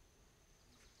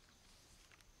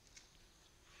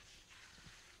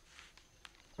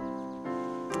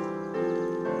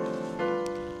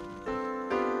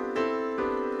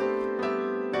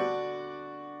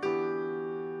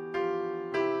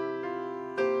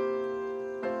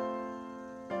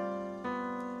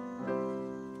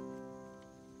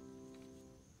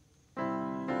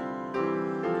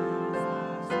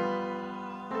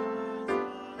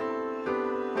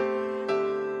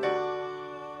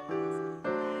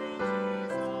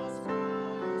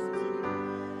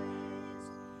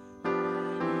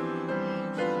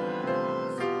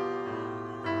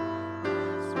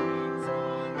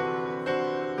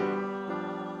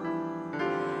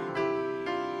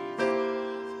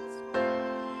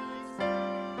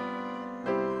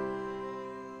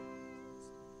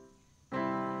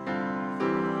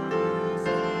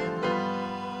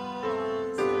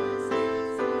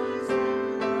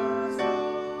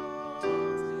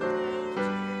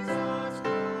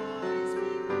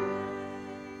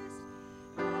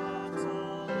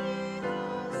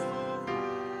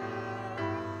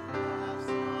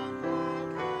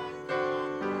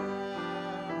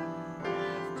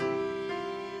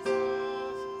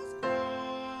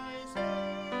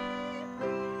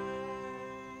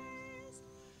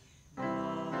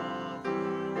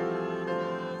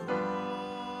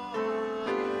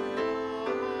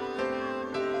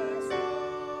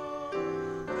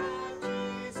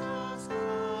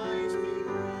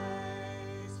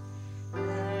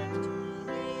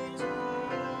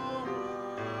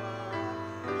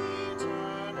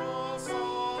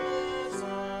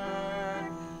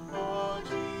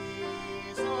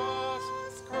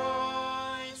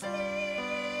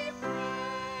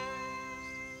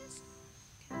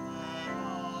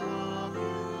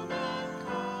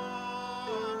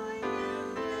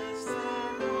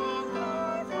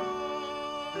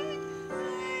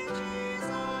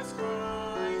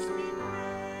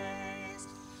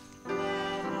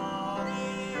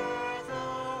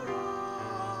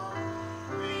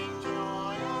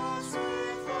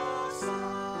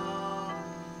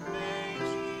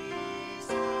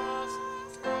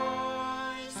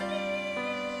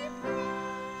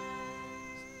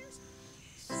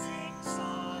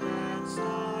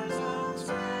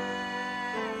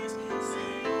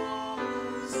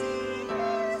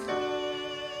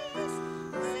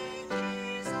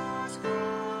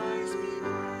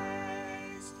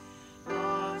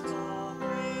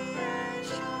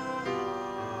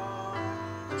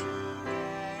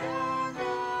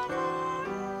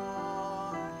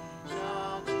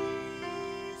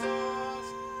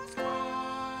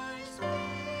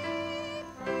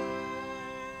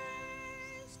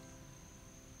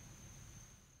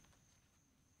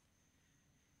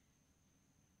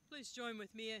 Please join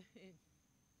with me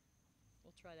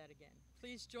we'll try that again.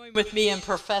 Please join with me in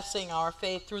professing our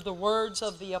faith through the words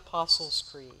of the Apostles'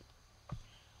 Creed.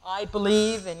 I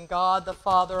believe in God the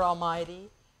Father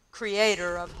Almighty,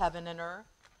 creator of heaven and earth.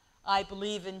 I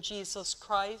believe in Jesus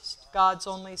Christ, God's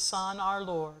only Son, our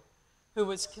Lord, who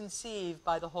was conceived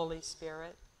by the Holy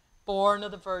Spirit, born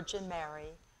of the Virgin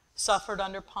Mary, suffered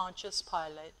under Pontius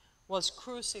Pilate, was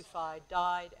crucified,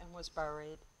 died, and was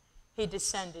buried. He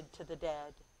descended to the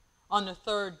dead. On the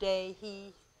third day,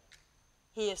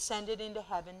 he ascended into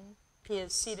heaven. He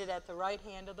is seated at the right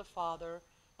hand of the Father,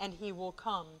 and he will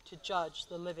come to judge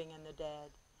the living and the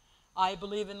dead. I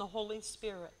believe in the Holy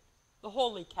Spirit, the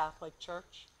Holy Catholic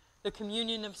Church, the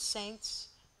communion of saints,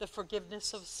 the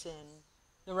forgiveness of sin,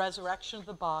 the resurrection of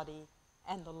the body,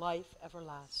 and the life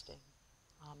everlasting.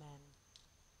 Amen.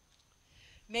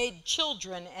 Made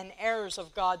children and heirs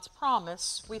of God's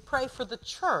promise, we pray for the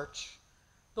church,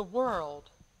 the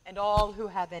world, and all who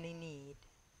have any need.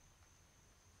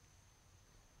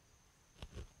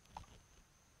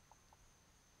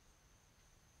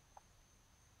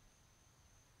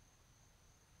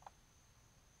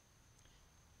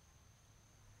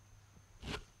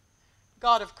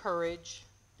 God of courage,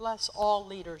 bless all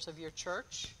leaders of your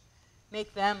church.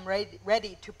 Make them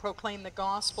ready to proclaim the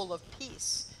gospel of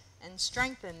peace and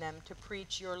strengthen them to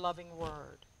preach your loving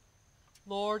word.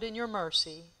 Lord, in your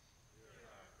mercy,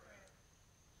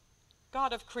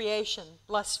 God of creation,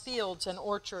 bless fields and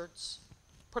orchards.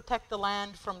 Protect the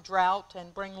land from drought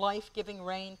and bring life-giving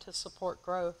rain to support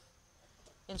growth.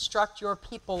 Instruct your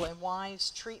people in wise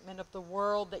treatment of the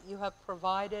world that you have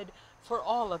provided for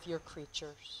all of your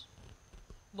creatures.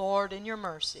 Lord, in your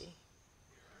mercy,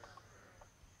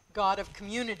 God of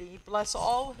community, bless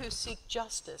all who seek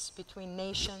justice between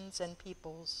nations and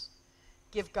peoples.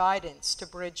 Give guidance to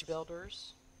bridge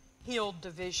builders, heal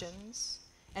divisions,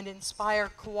 and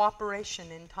inspire cooperation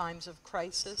in times of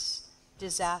crisis,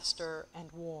 disaster,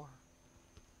 and war.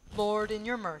 Lord, in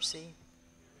your mercy,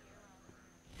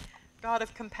 God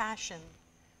of compassion,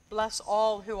 bless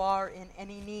all who are in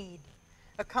any need.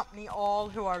 Accompany all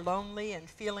who are lonely and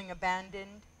feeling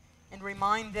abandoned, and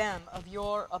remind them of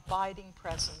your abiding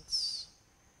presence.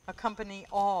 Accompany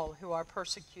all who are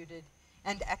persecuted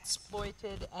and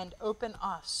exploited, and open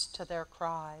us to their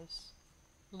cries.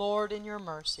 Lord, in your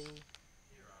mercy,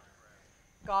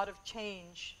 God of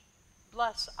change,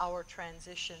 bless our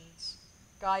transitions.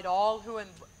 Guide all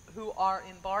who are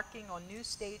embarking on new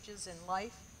stages in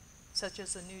life, such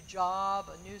as a new job,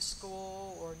 a new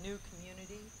school, or new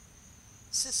community.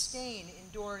 Sustain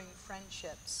enduring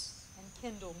friendships and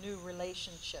kindle new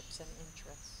relationships and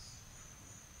interests.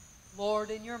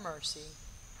 Lord, in your mercy,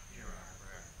 hear our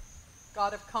prayer.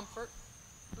 God of comfort,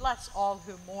 bless all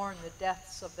who mourn the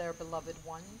deaths of their beloved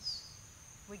ones.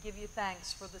 We give you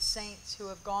thanks for the saints who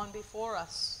have gone before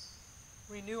us.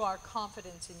 Renew our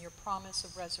confidence in your promise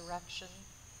of resurrection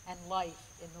and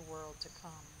life in the world to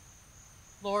come.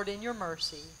 Lord, in your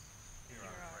mercy, hear our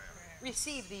prayer.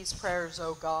 Receive these prayers,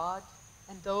 O God,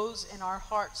 and those in our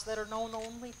hearts that are known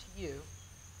only to you,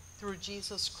 through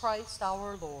Jesus Christ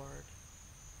our Lord.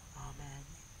 Amen.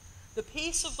 The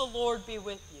peace of the Lord be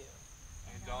with you.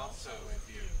 And also with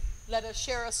you. Let us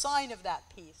share a sign of that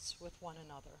peace with one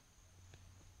another.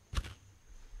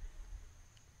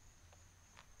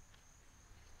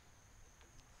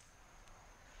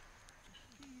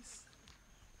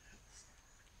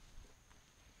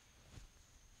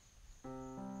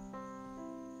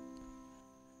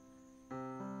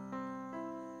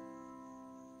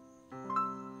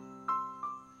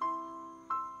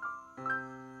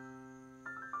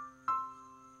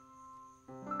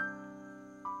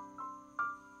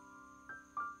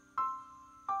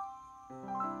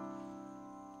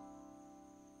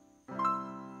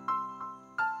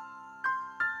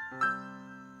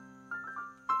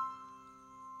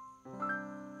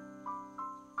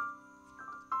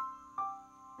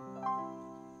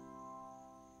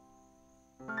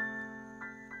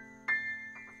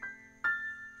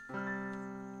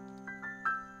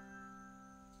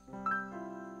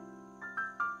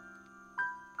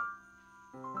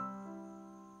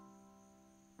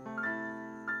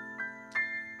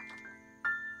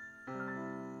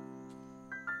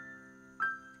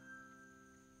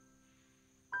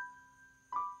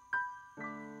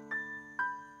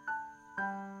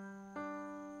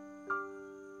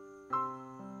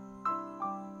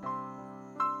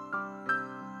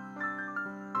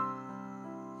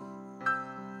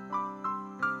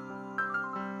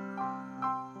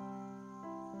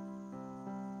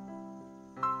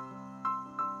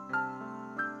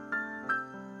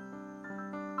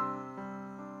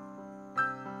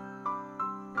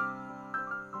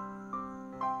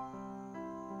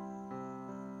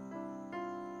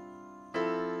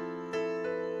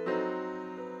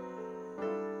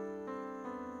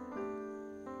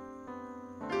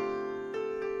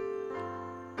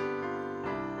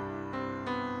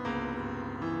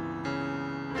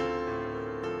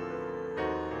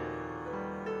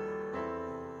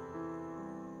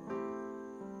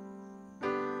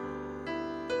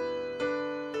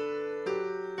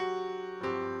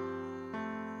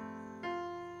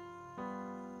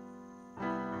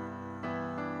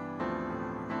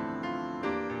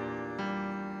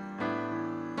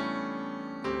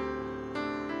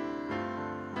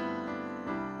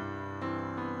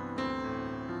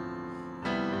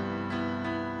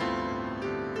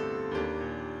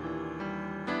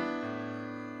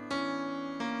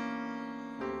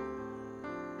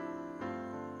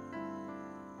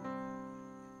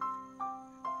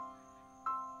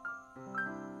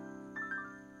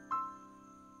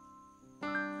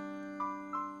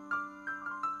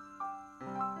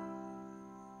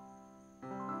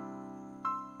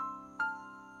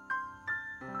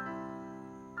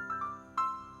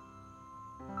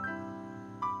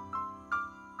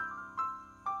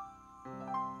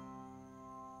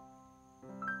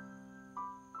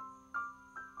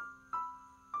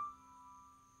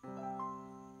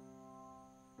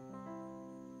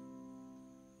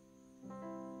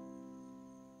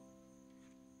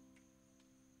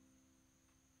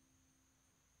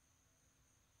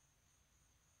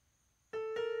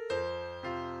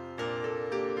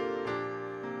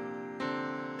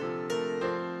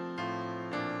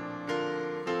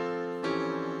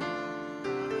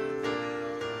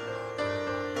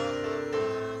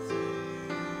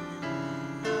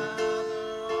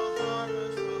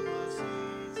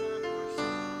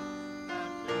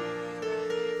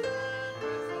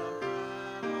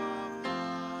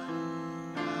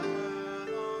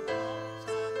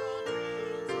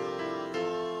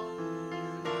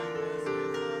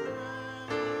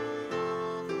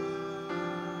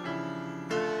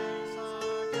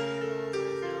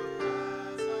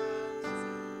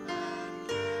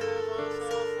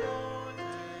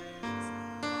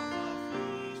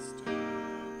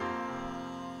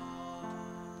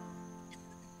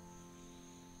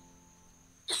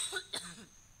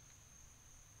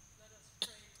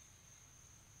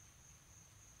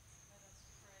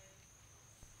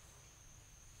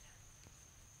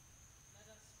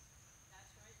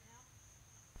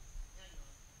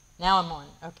 Now I'm on.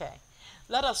 Okay.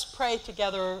 Let us pray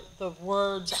together the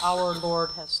words our Lord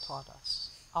has taught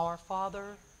us. Our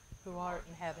Father, who art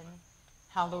in heaven,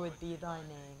 hallowed be thy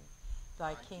name.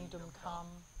 Thy kingdom come,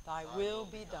 thy will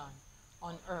be done,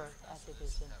 on earth as it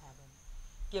is in heaven.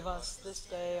 Give us this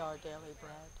day our daily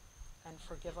bread, and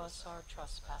forgive us our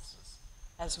trespasses,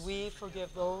 as we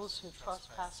forgive those who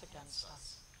trespass against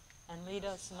us. And lead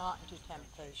us not into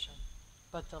temptation,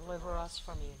 but deliver us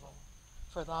from evil.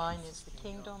 For thine is the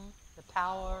kingdom, the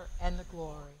power, and the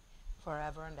glory,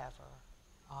 forever and ever.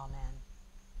 Amen.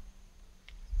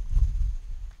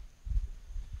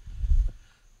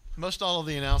 Most all of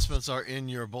the announcements are in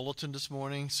your bulletin this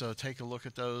morning, so take a look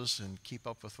at those and keep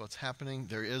up with what's happening.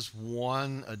 There is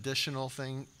one additional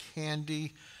thing.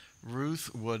 Candy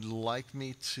Ruth would like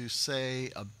me to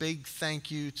say a big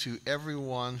thank you to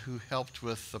everyone who helped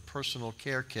with the personal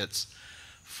care kits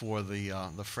for the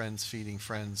Friends Feeding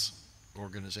Friends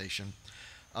organization.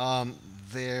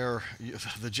 The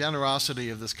generosity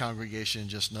of this congregation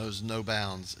just knows no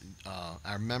bounds.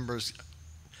 Our membership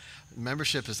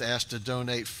is asked to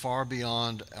donate far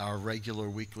beyond our regular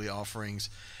weekly offerings,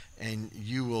 and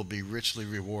you will be richly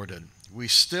rewarded. We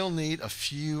still need a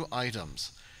few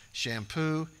items.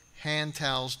 Shampoo, hand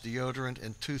towels, deodorant,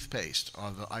 and toothpaste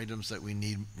are the items that we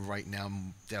need right now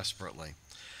desperately.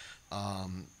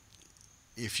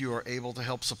 If you are able to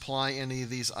help supply any of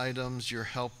these items, your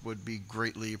help would be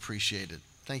greatly appreciated.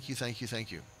 Thank you, thank you,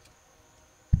 thank you.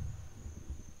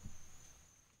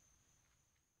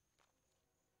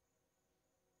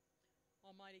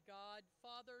 Almighty God,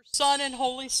 Father, Son, and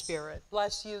Holy Spirit,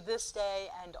 bless you this day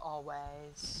and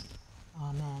always.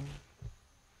 Amen.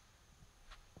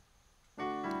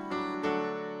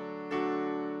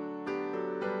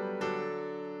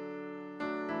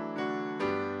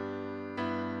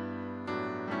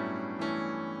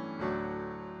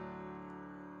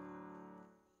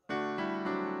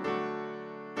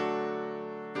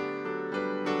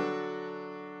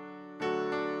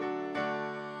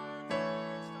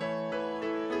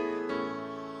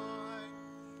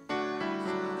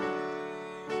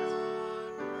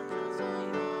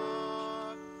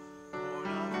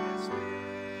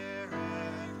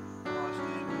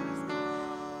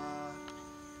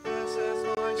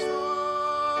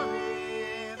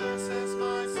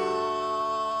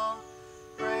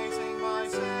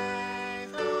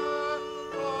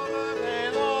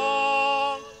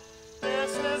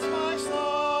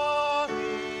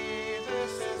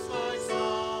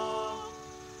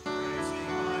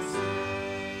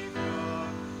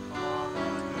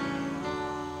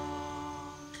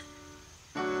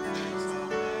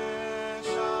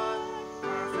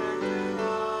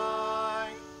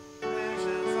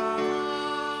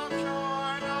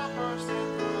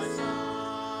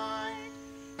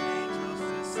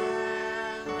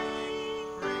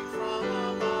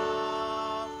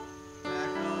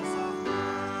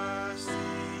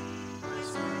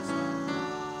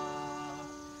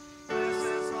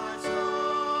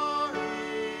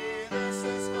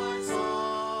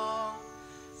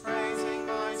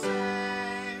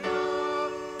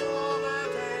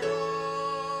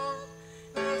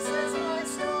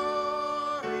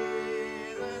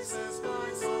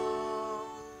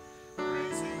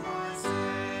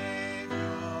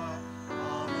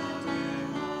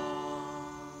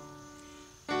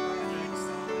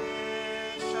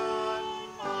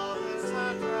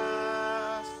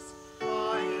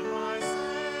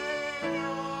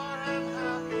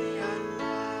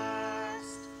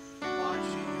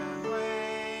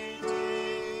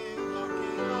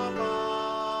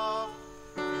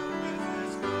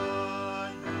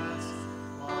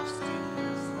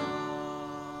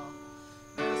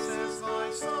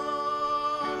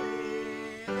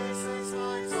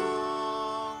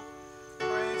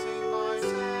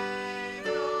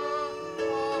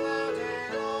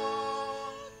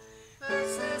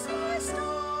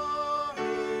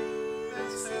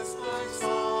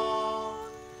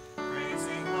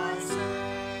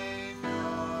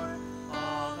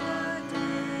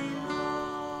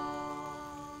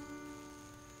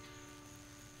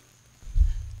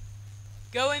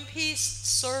 Go in peace,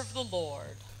 serve the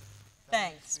Lord.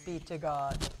 Thanks be to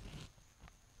God.